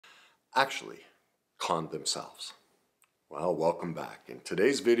actually conned themselves. Well, welcome back. In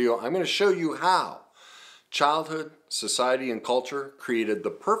today's video, I'm going to show you how childhood, society, and culture created the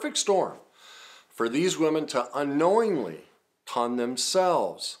perfect storm for these women to unknowingly con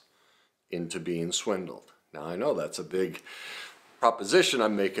themselves into being swindled. Now, I know that's a big proposition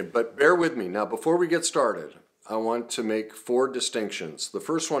I'm making, but bear with me. Now, before we get started, I want to make 4 distinctions. The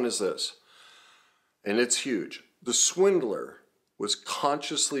first one is this, and it's huge. The swindler was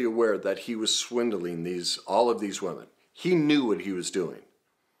consciously aware that he was swindling all of these women. He knew what he was doing.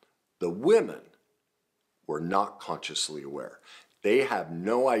 The women were not consciously aware. They have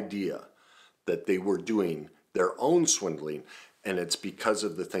no idea that they were doing their own swindling, and it's because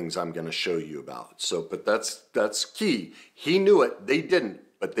of the things I'm going to show you about. But that's key. He knew it, they didn't,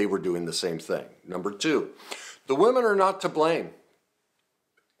 but they were doing the same thing. Number 2, the women are not to blame,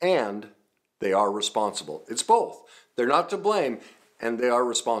 and they are responsible. It's both. They're not to blame, and they are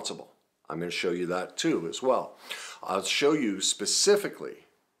responsible. I'm going to show you that too as well. I'll show you specifically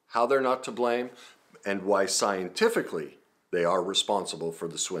how they're not to blame and why scientifically they are responsible for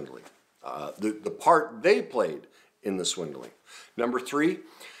the swindling, the part they played in the swindling. Number 3,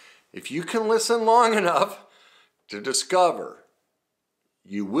 if you can listen long enough to discover,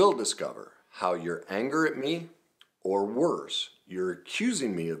 you will discover how your anger at me, or worse, you're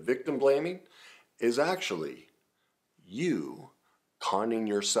accusing me of victim blaming, is actually you conning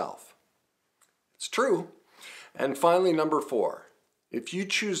yourself. It's true. And finally, number 4, if you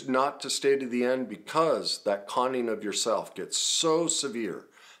choose not to stay to the end because that conning of yourself gets so severe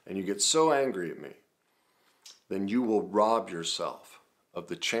and you get so angry at me, then you will rob yourself of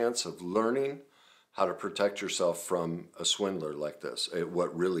the chance of learning how to protect yourself from a swindler like this,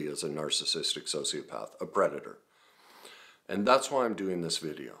 what really is a narcissistic sociopath, a predator. And that's why I'm doing this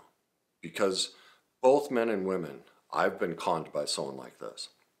video, because both men and women, I've been conned by someone like this.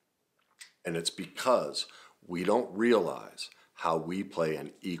 And it's because we don't realize how we play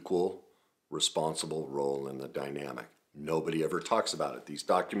an equal, responsible role in the dynamic. Nobody ever talks about it. These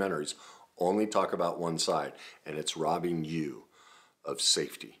documentaries only talk about one side, and it's robbing you of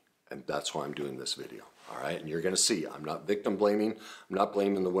safety. And that's why I'm doing this video. All right, and you're going to see, I'm not victim blaming. I'm not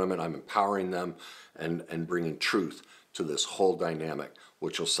blaming the women. I'm empowering them and bringing truth to this whole dynamic,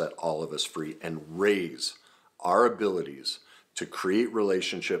 which will set all of us free and raise our abilities to create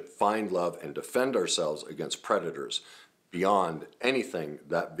relationship, find love, and defend ourselves against predators beyond anything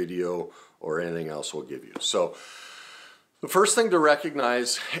that video or anything else will give you. So the first thing to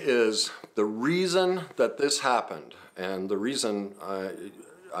recognize is the reason that this happened, and the reason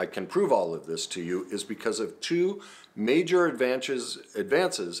I can prove all of this to you, is because of 2 major advances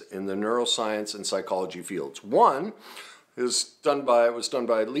in the neuroscience and psychology fields. One was done by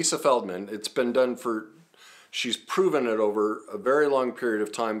Lisa Feldman. It's been done she's proven it over a very long period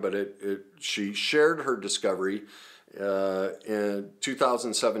of time, but she shared her discovery in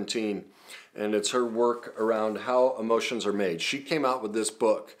 2017, and it's her work around how emotions are made. She came out with this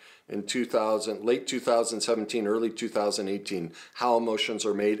book in late 2017, early 2018, How Emotions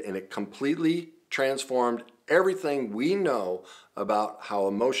Are Made, and it completely transformed everything we know about how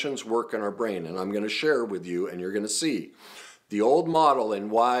emotions work in our brain. And I'm going to share with you, and you're going to see the old model and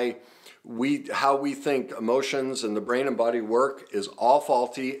how we think emotions and the brain and body work is all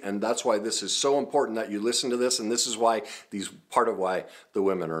faulty, and that's why this is so important that you listen to this, and this is why part of why the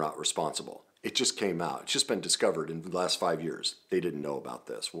women are not responsible. It just came out. It's just been discovered in the last 5 years. They didn't know about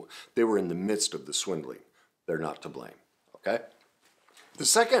this. They were in the midst of the swindling. They're not to blame, okay? The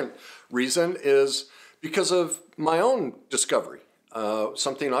second reason is because of my own discovery,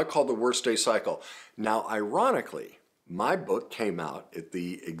 something I call the worst day cycle. Now, ironically, my book came out at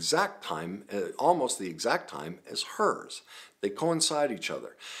the exact time, almost the exact time as hers. They coincide each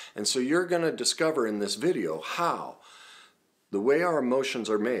other. And so you're going to discover in this video how the way our emotions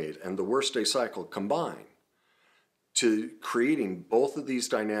are made and the worst day cycle combine to creating both of these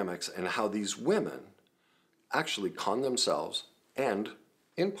dynamics, and how these women actually con themselves and,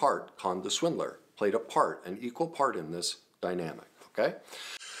 in part, con the swindler, played an equal part in this dynamic, okay?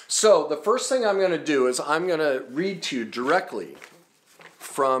 So the first thing I'm going to do is I'm going to read to you directly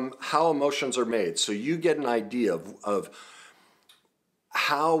from How Emotions Are Made, so you get an idea of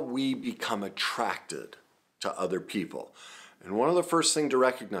how we become attracted to other people. And one of the first things to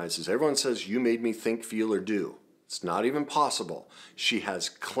recognize is everyone says, you made me think, feel, or do. It's not even possible. She has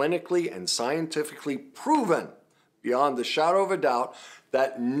clinically and scientifically proven, beyond the shadow of a doubt,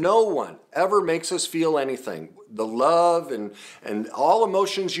 that no one ever makes us feel anything. The love and all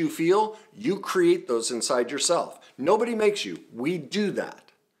emotions you feel, you create those inside yourself. Nobody makes you. We do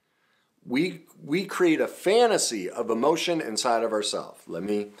that. We create a fantasy of emotion inside of ourselves. Let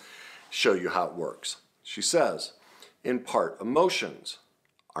me show you how it works. She says, in part, emotions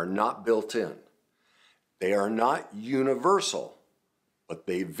are not built in. They are not universal, but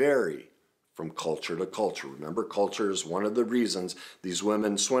they vary from culture to culture. Remember, culture is one of the reasons these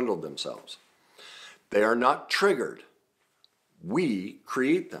women swindled themselves. They are not triggered. We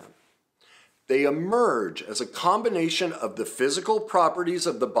create them. They emerge as a combination of the physical properties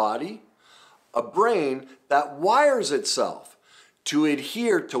of the body, a brain that wires itself to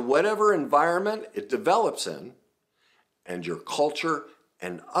adhere to whatever environment it develops in, and your culture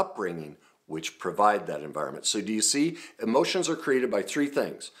and upbringing which provide that environment. So do you see? Emotions are created by three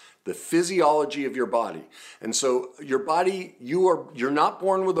things. The physiology of your body. And so your body, you're not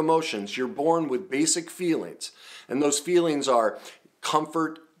born with emotions, you're born with basic feelings. And those feelings are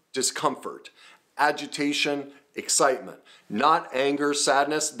comfort, discomfort, agitation, excitement, not anger,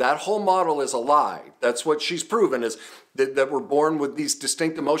 sadness. That whole model is a lie. That's what she's proven, is that we're born with these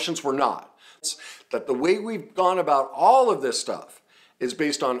distinct emotions. We're not. That the way we've gone about all of this stuff is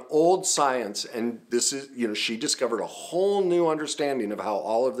based on old science, and this is, she discovered a whole new understanding of how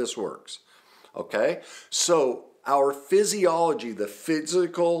all of this works. Okay? So our physiology, the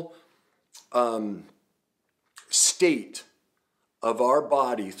physical state of our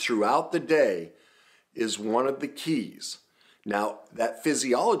body throughout the day is one of the keys. Now, that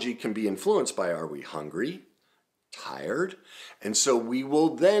physiology can be influenced by, are we hungry, tired? And so we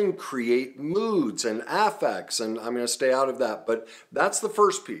will then create moods and affects, and I'm going to stay out of that, but that's the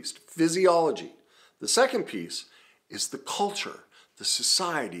first piece, physiology. The second piece is the culture, the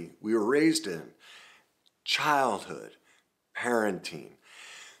society we were raised in, childhood, parenting.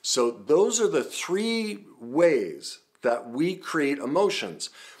 So those are the three ways that we create emotions: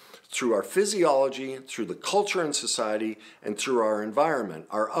 through our physiology, through the culture and society, and through our environment,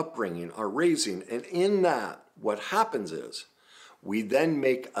 our upbringing, our raising. And in that, what happens is we then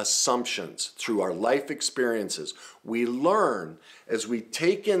make assumptions through our life experiences. We learn as we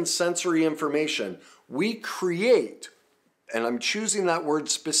take in sensory information, we create, and I'm choosing that word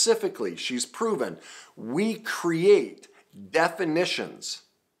specifically, she's proven, we create definitions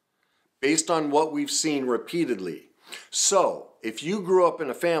based on what we've seen repeatedly. So, if you grew up in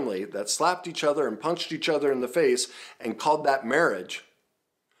a family that slapped each other and punched each other in the face and called that marriage,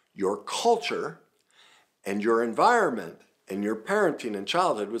 your culture and your environment and your parenting and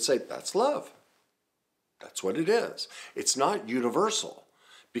childhood would say, that's love. That's what it is. It's not universal,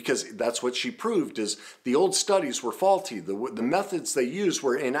 because that's what she proved, is the old studies were faulty. The methods they used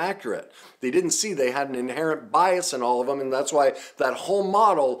were inaccurate. They didn't see they had an inherent bias in all of them, and that's why that whole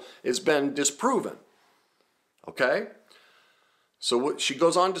model has been disproven. Okay? So what she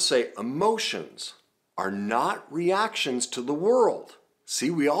goes on to say, emotions are not reactions to the world. See,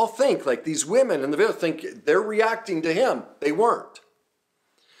 we all think, like these women in the video think they're reacting to him. They weren't.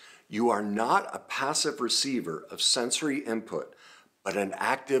 You are not a passive receiver of sensory input, but an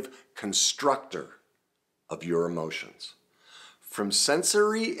active constructor of your emotions. From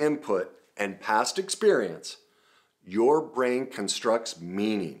sensory input and past experience, your brain constructs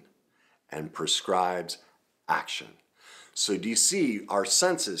meaning and prescribes action. So do you see our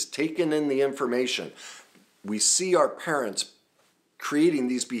senses taking in the information? We see our parents creating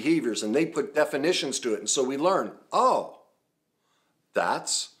these behaviors and they put definitions to it. And so we learn, oh,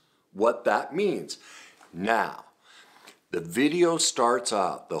 that's what that means. Now, the video starts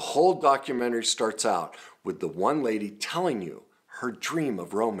out, the whole documentary starts out with the one lady telling you her dream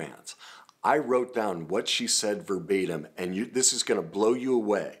of romance. I wrote down what she said verbatim, and this is going to blow you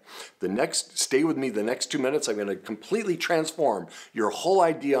away. Stay with me the next 2 minutes. I'm going to completely transform your whole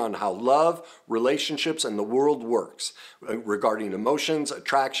idea on how love, relationships, and the world works regarding emotions,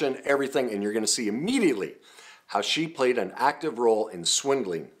 attraction, everything, and you're going to see immediately how she played an active role in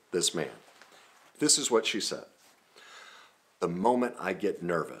swindling this man. This is what she said. The moment I get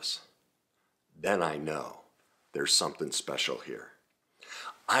nervous, then I know there's something special here.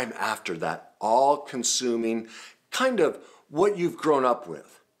 I'm after that all-consuming, kind of what you've grown up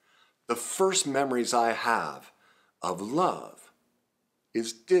with. The first memories I have of love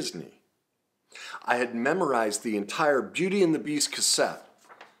is Disney. I had memorized the entire Beauty and the Beast cassette.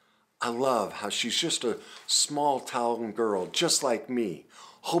 I love how she's just a small town girl, just like me,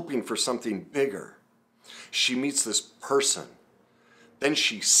 hoping for something bigger. She meets this person. Then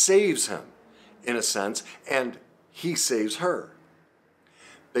she saves him, in a sense, and he saves her.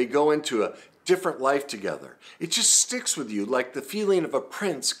 They go into a different life together. It just sticks with you like the feeling of a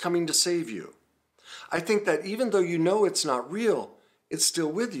prince coming to save you. I think that even though you know it's not real, it's still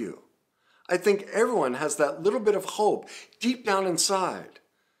with you. I think everyone has that little bit of hope deep down inside.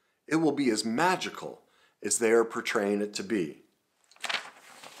 It will be as magical as they are portraying it to be.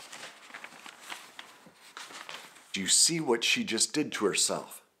 Do you see what she just did to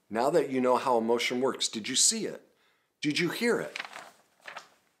herself? Now that you know how emotion works, did you see it? Did you hear it?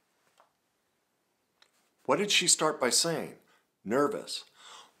 What did she start by saying? Nervous.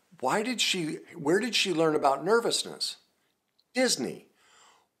 Where did she learn about nervousness? Disney.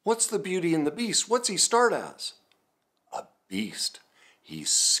 What's the Beauty and the Beast? What's he start as? A beast. He's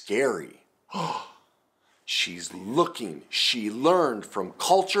scary. She's looking. She learned from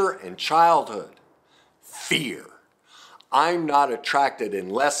culture and childhood. Fear. I'm not attracted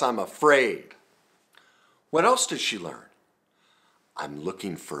unless I'm afraid. What else did she learn? I'm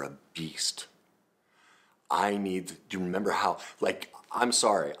looking for a beast. Do you remember how, I'm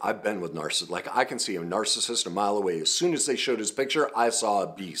sorry, I've been with narcissists. I can see a narcissist a mile away. As soon as they showed his picture, I saw a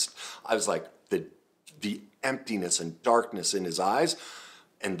beast. I was like, the emptiness and darkness in his eyes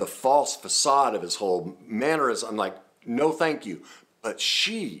and the false facade of his whole mannerism. I'm like, no, thank you. But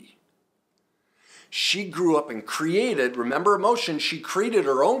she grew up and created, remember emotion, she created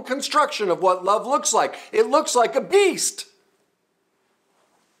her own construction of what love looks like. It looks like a beast.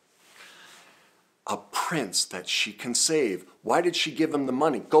 A prince that she can save. Why did she give him the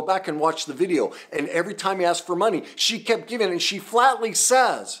money? Go back and watch the video. And every time he asked for money, she kept giving, and she flatly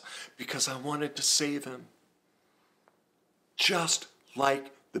says, because I wanted to save him. Just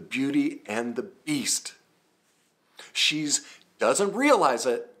like the Beauty and the Beast. She doesn't realize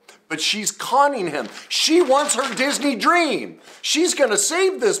it, but she's conning him. She wants her Disney dream. She's going to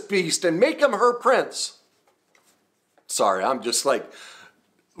save this beast and make him her prince. Sorry, I'm just like,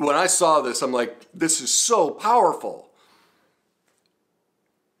 when I saw this, I'm like, this is so powerful.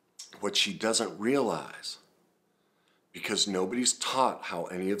 What she doesn't realize, because nobody's taught how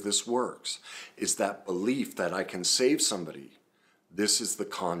any of this works, is that belief that I can save somebody. This is the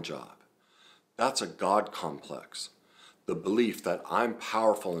con job. That's a God complex. The belief that I'm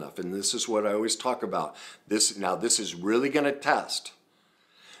powerful enough, and this is what I always talk about. This is really going to test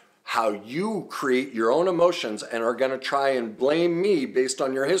how you create your own emotions and are going to try and blame me based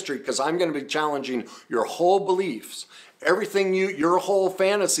on your history, because I'm going to be challenging your whole beliefs, everything your whole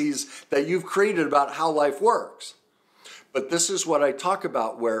fantasies that you've created about how life works. But this is what I talk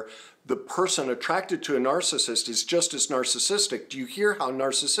about, where the person attracted to a narcissist is just as narcissistic. Do you hear how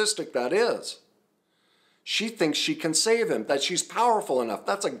narcissistic that is? She thinks she can save him, that she's powerful enough.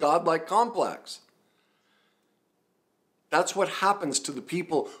 That's a godlike complex. That's what happens to the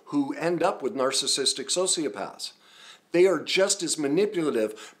people who end up with narcissistic sociopaths. They are just as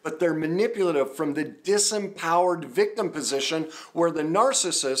manipulative, but they're manipulative from the disempowered victim position, where the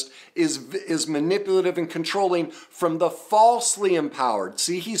narcissist is manipulative and controlling from the falsely empowered.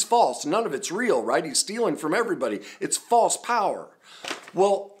 See, he's false. None of it's real, right? He's stealing from everybody. It's false power.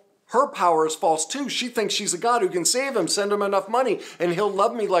 Well, her power is false too. She thinks she's a god who can save him, send him enough money, and he'll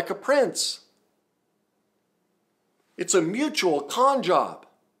love me like a prince. It's a mutual con job.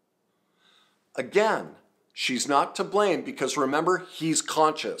 Again, she's not to blame, because remember, he's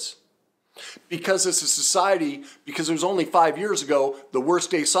conscious. Because as a society, because it was only 5 years ago, the worst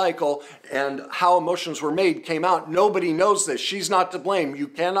day cycle and how emotions were made came out. Nobody knows this. She's not to blame. You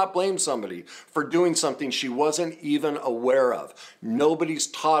cannot blame somebody for doing something she wasn't even aware of. Nobody's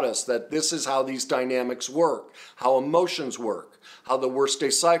taught us that this is how these dynamics work, how emotions work, how the worst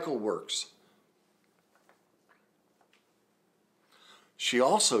day cycle works. She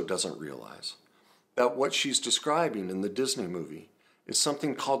also doesn't realize that what she's describing in the Disney movie is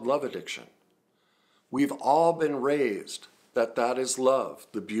something called love addiction. We've all been raised that that is love,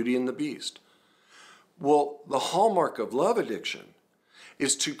 the Beauty and the Beast. Well, the hallmark of love addiction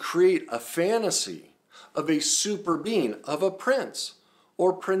is to create a fantasy of a super being, of a prince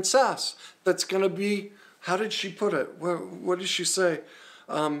or princess that's going to be, how did she put it? What did she say?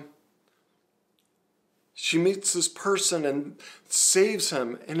 She meets this person and saves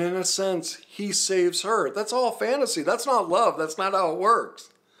him, and in a sense, he saves her. That's all fantasy. That's not love. That's not how it works.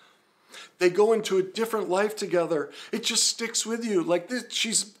 They go into a different life together. It just sticks with you. Like this,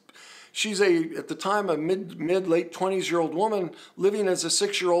 she's at the time, a mid-late 20s-year-old woman living as a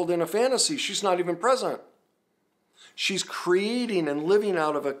 6-year-old in a fantasy. She's not even present. She's creating and living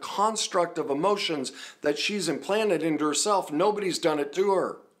out of a construct of emotions that she's implanted into herself. Nobody's done it to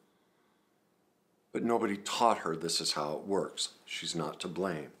her. But nobody taught her this is how it works. She's not to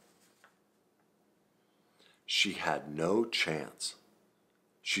blame. She had no chance.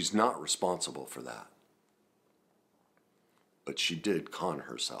 She's not responsible for that. But she did con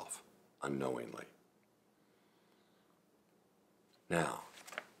herself unknowingly. Now,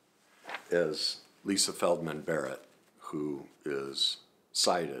 as Lisa Feldman Barrett, who is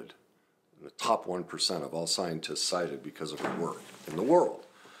cited, in the top 1% of all scientists cited because of her work in the world,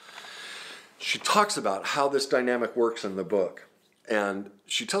 She talks about how this dynamic works in the book. And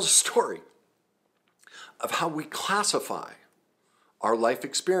she tells a story of how we classify our life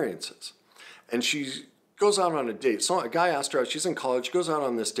experiences. And she goes out on a date. So a guy asked her out, she's in college, goes out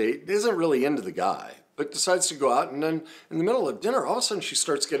on this date, isn't really into the guy, but decides to go out, and then in the middle of dinner, all of a sudden she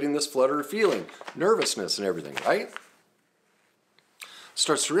starts getting this flutter feeling, nervousness and everything, right?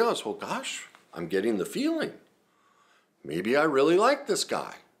 Starts to realize, well, gosh, I'm getting the feeling. Maybe I really like this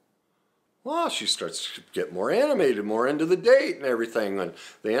guy. Well, she starts to get more animated, more into the date and everything. When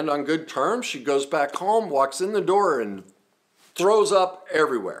they end on good terms, she goes back home, walks in the door, and throws up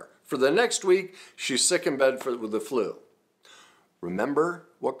everywhere. For the next week, she's sick in bed with the flu. Remember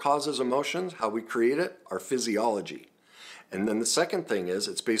what causes emotions, how we create it? Our physiology. And then the second thing is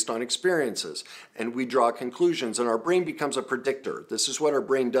it's based on experiences, and we draw conclusions, and our brain becomes a predictor. This is what our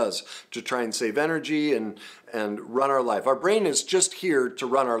brain does to try and save energy and run our life. Our brain is just here to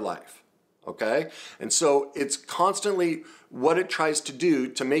run our life, okay? And so it's constantly what it tries to do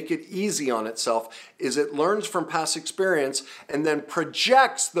to make it easy on itself is it learns from past experience and then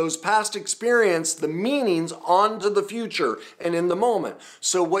projects those past experience, the meanings, onto the future and in the moment.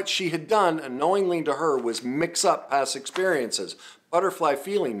 So what she had done, unknowingly to her, was mix up past experiences. Butterfly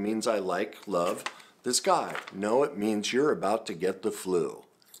feeling means I like, love this guy. No, it means you're about to get the flu.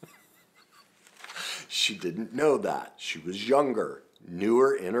 She didn't know that. She was younger,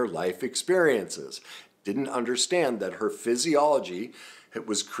 newer in her life experiences. Didn't understand that her physiology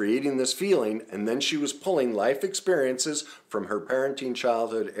was creating this feeling, and then she was pulling life experiences from her parenting,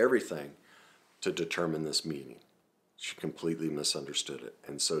 childhood, everything to determine this meaning. She completely misunderstood it,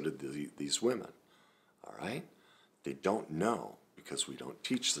 and so did these women, all right? They don't know because we don't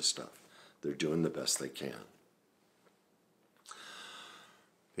teach this stuff. They're doing the best they can.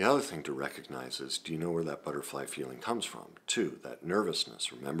 The other thing to recognize is, do you know where that butterfly feeling comes from? Too, that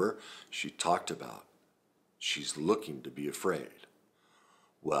nervousness. Remember, she talked about she's looking to be afraid.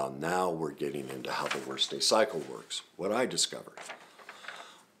 Well, now we're getting into how the worst day cycle works. What I discovered,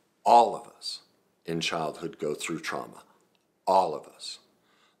 all of us in childhood go through trauma. All of us.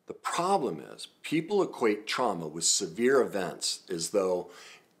 The problem is people equate trauma with severe events as though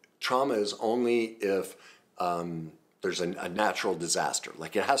trauma is only if there's a natural disaster.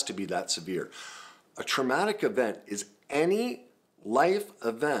 Like it has to be that severe. A traumatic event is any life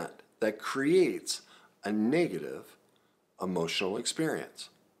event that creates a negative emotional experience.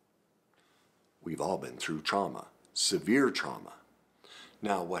 We've all been through trauma, severe trauma.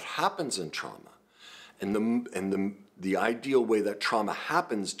 Now, what happens in trauma, and the ideal way that trauma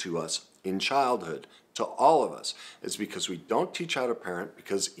happens to us in childhood, to all of us, is because we don't teach how to parent,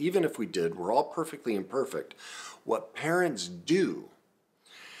 because even if we did, we're all perfectly imperfect. What parents do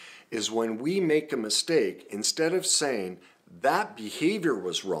is when we make a mistake, instead of saying, that behavior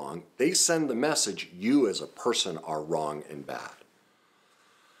was wrong, they send the message, you as a person are wrong and bad.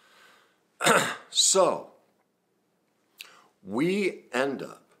 So, we end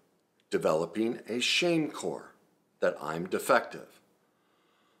up developing a shame core that I'm defective.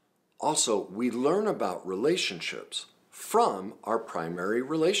 Also, we learn about relationships from our primary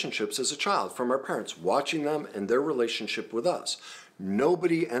relationships as a child, from our parents, watching them and their relationship with us.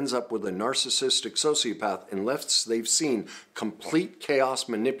 Nobody ends up with a narcissistic sociopath unless they've seen complete chaos,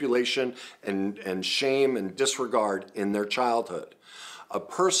 manipulation, and shame and disregard in their childhood. A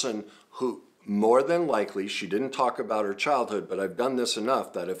person who, more than likely, she didn't talk about her childhood, but I've done this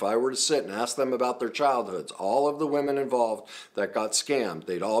enough that if I were to sit and ask them about their childhoods, all of the women involved that got scammed,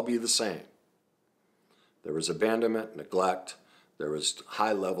 they'd all be the same. There was abandonment, neglect, there was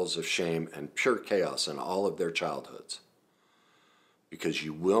high levels of shame and pure chaos in all of their childhoods. Because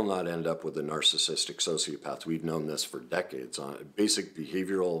you will not end up with a narcissistic sociopath. We've known this for decades. Basic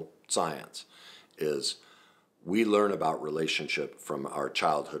behavioral science is we learn about relationship from our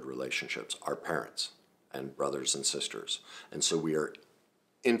childhood relationships, our parents and brothers and sisters. And so we are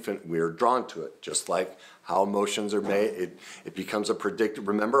drawn to it, just like how emotions are made. It becomes a predictive.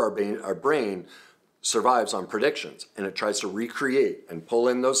 Remember, our brain survives on predictions, and it tries to recreate and pull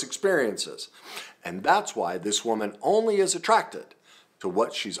in those experiences. And that's why this woman only is attracted to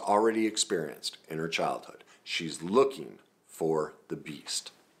what she's already experienced in her childhood. She's looking for the beast.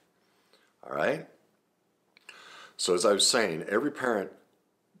 All right? So as I was saying, every parent,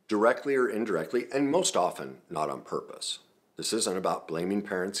 directly or indirectly, and most often not on purpose. This isn't about blaming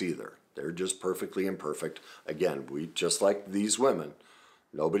parents either. They're just perfectly imperfect. Again, we just like these women,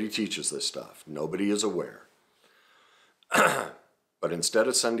 nobody teaches this stuff. Nobody is aware. But instead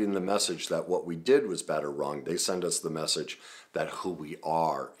of sending the message that what we did was bad or wrong, they send us the message that who we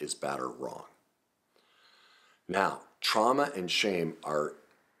are is bad or wrong. Now, trauma and shame are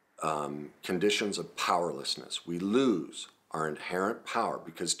conditions of powerlessness. We lose our inherent power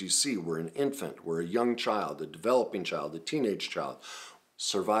because, do you see, we're an infant, we're a young child, a developing child, a teenage child.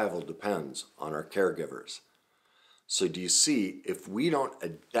 Survival depends on our caregivers. So do you see, if we don't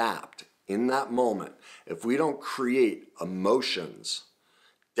adapt in that moment, if we don't create emotions,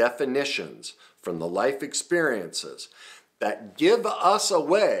 definitions from the life experiences that give us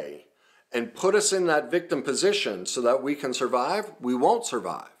away and put us in that victim position so that we can survive, we won't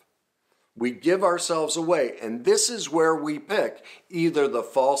survive. We give ourselves away, and this is where we pick either the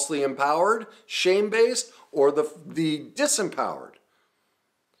falsely empowered, shame-based, or the disempowered.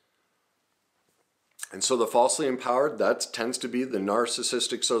 And so the falsely empowered, that tends to be the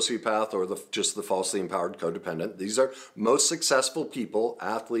narcissistic sociopath or just the falsely empowered codependent. These are most successful people,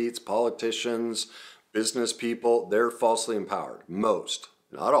 athletes, politicians, business people. They're falsely empowered. Most,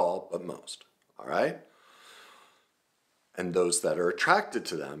 not all, but most. All right? And those that are attracted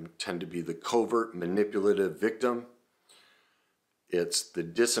to them tend to be the covert, manipulative victim. It's the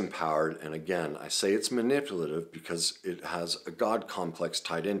disempowered, and again, I say it's manipulative because it has a God complex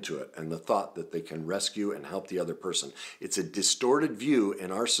tied into it and the thought that they can rescue and help the other person. It's a distorted view in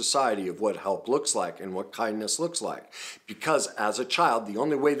our society of what help looks like and what kindness looks like. Because as a child, the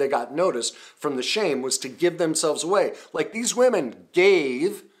only way they got noticed from the shame was to give themselves away. Like these women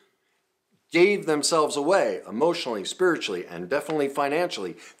gave themselves away emotionally, spiritually, and definitely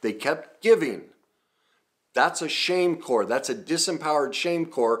financially. They kept giving. That's a shame core. That's a disempowered shame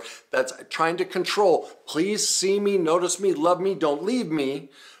core that's trying to control. Please see me, notice me, love me, don't leave me,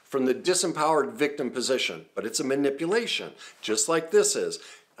 from the disempowered victim position. But it's a manipulation, just like this is.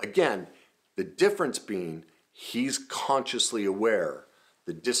 Again, the difference being he's consciously aware,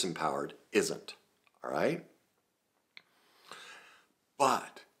 the disempowered isn't. All right?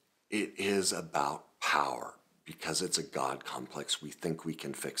 But it is about power because it's a God complex. We think we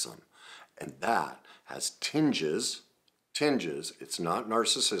can fix them. And that has tinges. It's not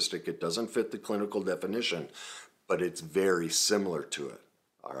narcissistic. It doesn't fit the clinical definition, but it's very similar to it.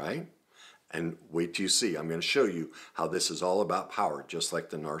 All right? And wait till you see. I'm going to show you how this is all about power, just like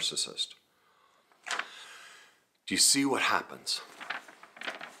the narcissist. Do you see what happens?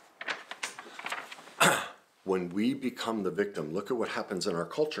 When we become the victim, look at what happens in our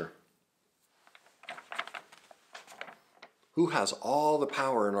culture. Who has all the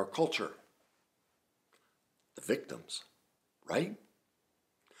power in our culture? The victims, right?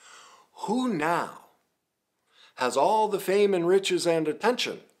 Who now has all the fame and riches and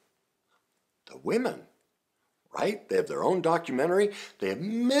attention? The women, right? They have their own documentary. They have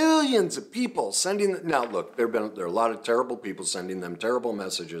millions of people sending them. Now, look, there are a lot of terrible people sending them terrible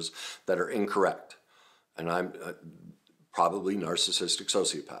messages that are incorrect. And I'm probably narcissistic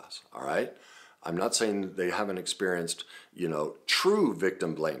sociopaths, all right? I'm not saying that they haven't experienced, true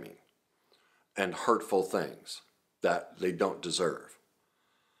victim blaming and hurtful things that they don't deserve.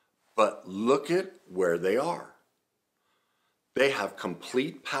 But look at where they are. They have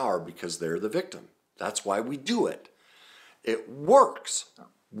complete power because they're the victim. That's why we do it. It works.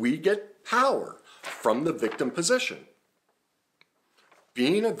 We get power from the victim position.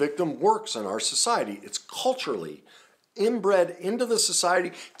 Being a victim works in our society. It's culturally inbred into the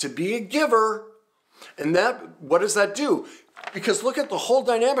society to be a giver. And what does that do? Because look at the whole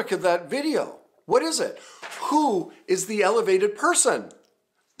dynamic of that video. What is it? Who is the elevated person?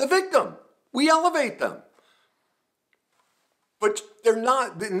 The victim. We elevate them. But they're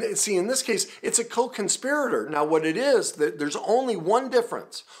not. See, in this case, it's a co-conspirator. Now, what it is, there's only one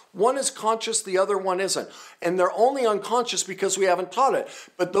difference. One is conscious, the other one isn't. And they're only unconscious because we haven't taught it.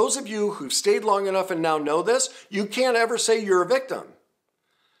 But those of you who've stayed long enough and now know this, you can't ever say you're a victim.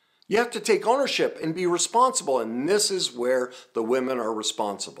 You have to take ownership and be responsible. And this is where the women are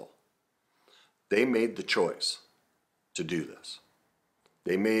responsible. They made the choice to do this.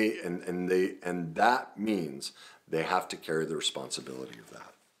 They may, and that means they have to carry the responsibility of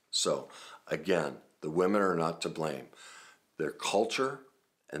that. So again, the women are not to blame. Their culture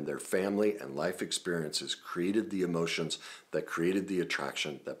and their family and life experiences created the emotions that created the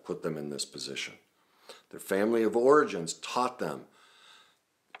attraction that put them in this position. Their family of origins taught them,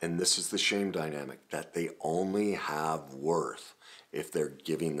 and this is the shame dynamic, that they only have worth if they're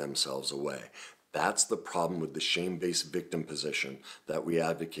giving themselves away. That's the problem with the shame-based victim position that we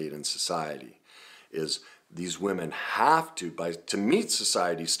advocate in society, is these women have to meet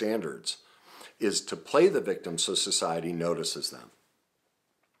society standards, is to play the victim so society notices them.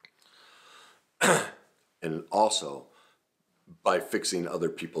 And also, by fixing other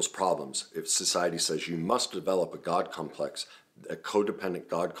people's problems. If society says you must develop a God complex, a codependent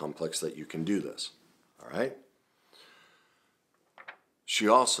God complex, that you can do this, all right? she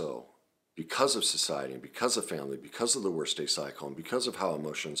also, because of society and because of family, because of the worst day cycle and because of how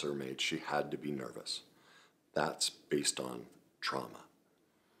emotions are made, she had to be nervous. That's based on trauma.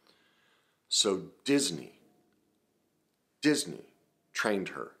 So Disney trained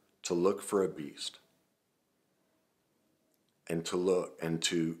her to look for a beast and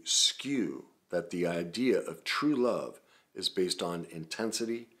to skew that the idea of true love is based on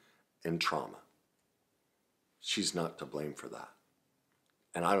intensity and trauma. She's not to blame for that.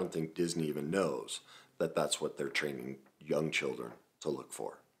 And I don't think Disney even knows that that's what they're training young children to look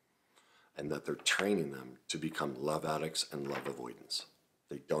for, and that they're training them to become love addicts and love avoidance.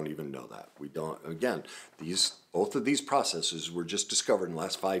 They don't even know that. We don't, again, both of these processes were just discovered in the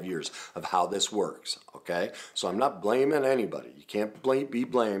last 5 years of how this works, okay? So I'm not blaming anybody. You can't be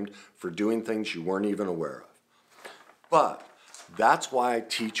blamed for doing things you weren't even aware of. But that's why I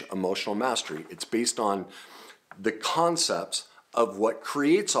teach emotional mastery. It's based on the concepts of what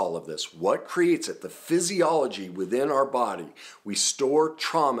creates all of this, what creates it, the physiology within our body. We store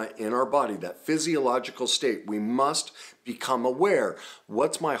trauma in our body, that physiological state. We must become aware.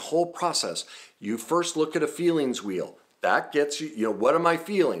 What's my whole process? You first look at a feelings wheel. That gets you, what am I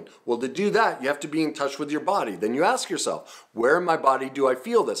feeling? Well, to do that, you have to be in touch with your body. Then you ask yourself, where in my body do I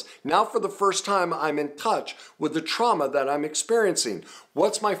feel this? Now, for the first time, I'm in touch with the trauma that I'm experiencing.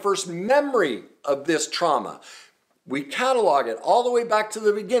 What's my first memory of this trauma? We catalog it all the way back to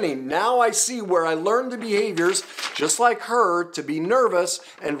the beginning. Now I see where I learned the behaviors, just like her, to be nervous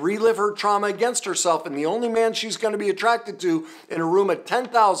and relive her trauma against herself. And the only man she's going to be attracted to in a room of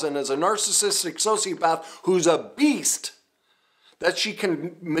 10,000 is a narcissistic sociopath who's a beast that she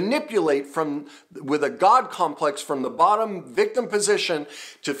can manipulate with a God complex from the bottom victim position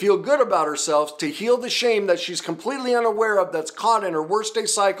to feel good about herself, to heal the shame that she's completely unaware of that's caught in her worst day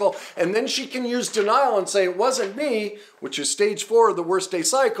cycle. And then she can use denial and say, it wasn't me, which is stage 4 of the worst day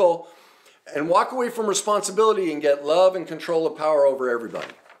cycle, and walk away from responsibility and get love and control of power over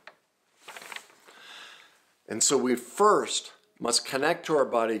everybody. And so we first must connect to our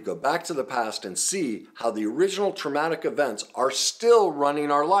body, go back to the past, and see how the original traumatic events are still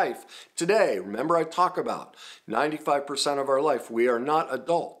running our life today. Remember, I talk about 95% of our life, we are not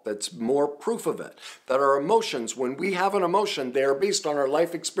adult. That's more proof of it. That our emotions, when we have an emotion, they are based on our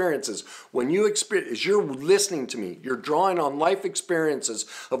life experiences. When you experience, as you're listening to me, you're drawing on life experiences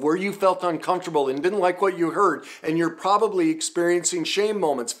of where you felt uncomfortable and didn't like what you heard, and you're probably experiencing shame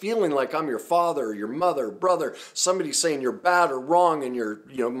moments, feeling like I'm your father, your mother, brother, somebody saying you're bad or wrong,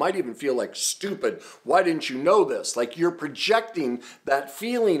 and might even feel like stupid. Why didn't you know this? Like you're projecting that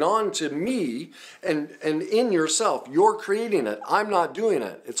feeling onto me and in yourself. You're creating it. I'm not doing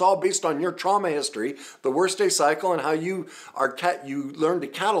it. It's all based on your trauma history, the worst day cycle, and how you learn to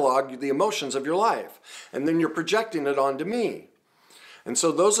catalog the emotions of your life. And then you're projecting it onto me. And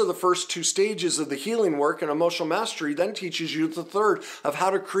so those are the first 2 stages of the healing work, and emotional mastery then teaches you the third of how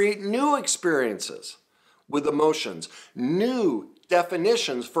to create new experiences with emotions, new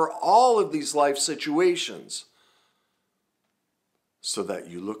definitions for all of these life situations, so that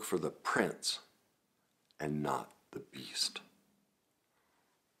you look for the prince and not the beast.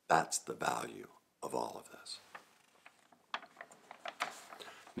 That's the value of all of this.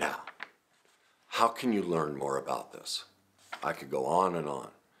 Now, how can you learn more about this? I could go on and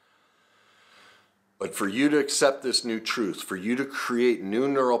on. But for you to accept this new truth, for you to create new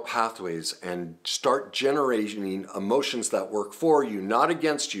neural pathways and start generating emotions that work for you, not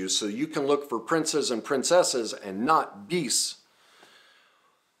against you, so you can look for princes and princesses and not beasts,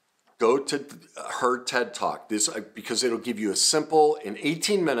 go to her TED Talk, because it'll give you in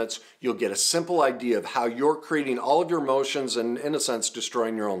 18 minutes, you'll get a simple idea of how you're creating all of your emotions and, in a sense,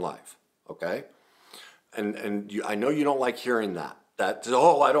 destroying your own life, okay? And I know you don't like hearing that.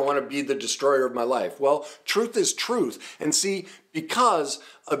 Oh, I don't want to be the destroyer of my life. Well, truth is truth. And see, because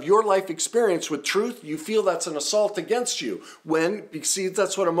of your life experience with truth, you feel that's an assault against you. See,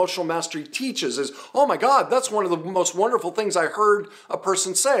 that's what emotional mastery teaches is, oh my God, that's one of the most wonderful things I heard a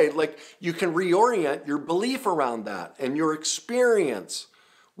person say. Like, you can reorient your belief around that and your experience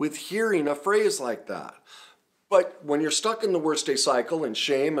with hearing a phrase like that. But when you're stuck in the worst day cycle and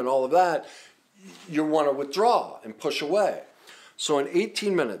shame and all of that, you want to withdraw and push away. So in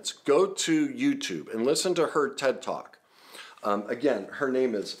 18 minutes, go to YouTube and listen to her TED Talk. Again, her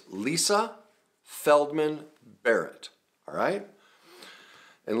name is Lisa Feldman Barrett, all right?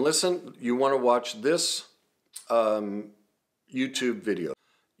 And listen, you want to watch this YouTube video.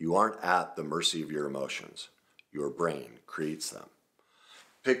 You aren't at the mercy of your emotions. Your brain creates them.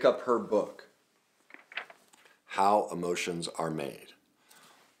 Pick up her book, How Emotions Are Made,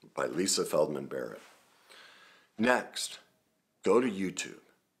 by Lisa Feldman Barrett. Next, go to YouTube,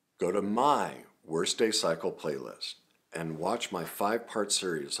 go to my Worst Day Cycle playlist, and watch my 5-part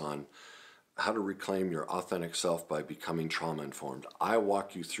series on how to reclaim your authentic self by becoming trauma-informed. I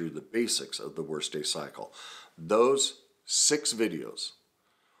walk you through the basics of the Worst Day Cycle. Those 6 videos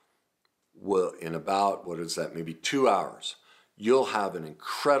will, in about, maybe 2 hours, you'll have an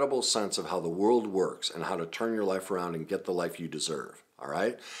incredible sense of how the world works and how to turn your life around and get the life you deserve, all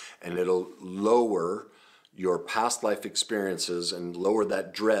right? And it'll lower your past life experiences and lower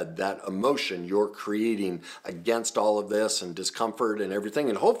that dread, that emotion you're creating against all of this and discomfort and everything.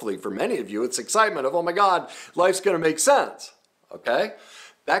 And hopefully for many of you, it's excitement of, oh my God, life's gonna make sense, okay?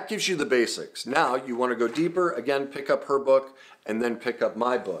 That gives you the basics. Now you wanna go deeper, again, pick up her book and then pick up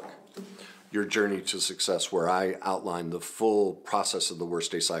my book, Your Journey to Success, where I outline the full process of the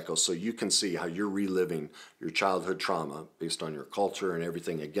Worst Day Cycle so you can see how you're reliving your childhood trauma based on your culture and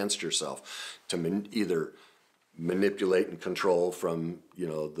everything against yourself to either manipulate and control from,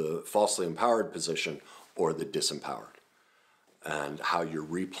 the falsely empowered position or the disempowered, and how you're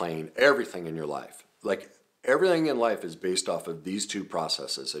replaying everything in your life. Like, everything in life is based off of these 2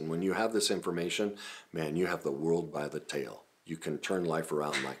 processes. And when you have this information, man, you have the world by the tail. You can turn life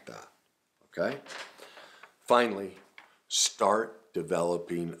around like that. Okay? Finally, start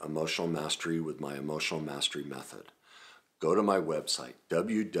developing emotional mastery with my emotional mastery method. Go to my website,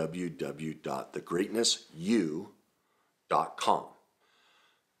 www.thegreatnessyou.com.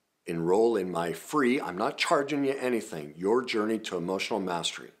 Enroll in my free, I'm not charging you anything, Your Journey to Emotional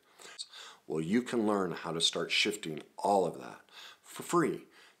Mastery. Well, you can learn how to start shifting all of that for free.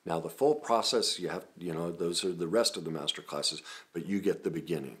 Now, the full process, you have, those are the rest of the master classes, but you get the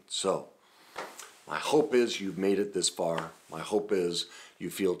beginning. So, my hope is you've made it this far. My hope is you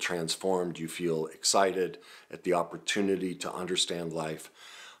feel transformed, you feel excited at the opportunity to understand life.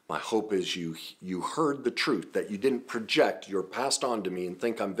 My hope is you heard the truth, that you didn't project your past onto me and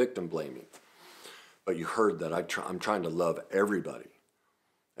think I'm victim blaming, but you heard that I'm trying to love everybody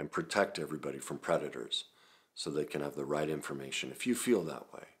and protect everybody from predators so they can have the right information. If you feel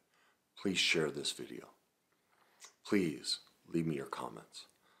that way, please share this video. Please leave me your comments.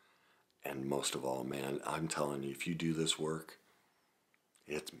 And most of all, man, I'm telling you, if you do this work,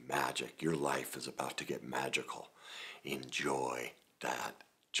 it's magic. Your life is about to get magical. Enjoy that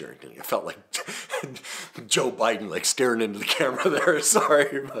journey. I felt like Joe Biden, like staring into the camera there.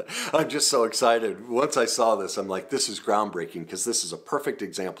 Sorry, but I'm just so excited. Once I saw this, I'm like, this is groundbreaking, because this is a perfect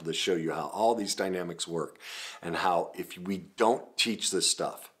example to show you how all these dynamics work and how if we don't teach this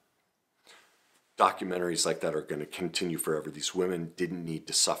stuff, documentaries like that are going to continue forever. These women didn't need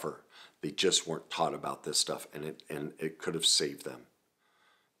to suffer. They just weren't taught about this stuff, and it could have saved them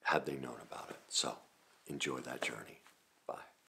had they known about it. So enjoy that journey.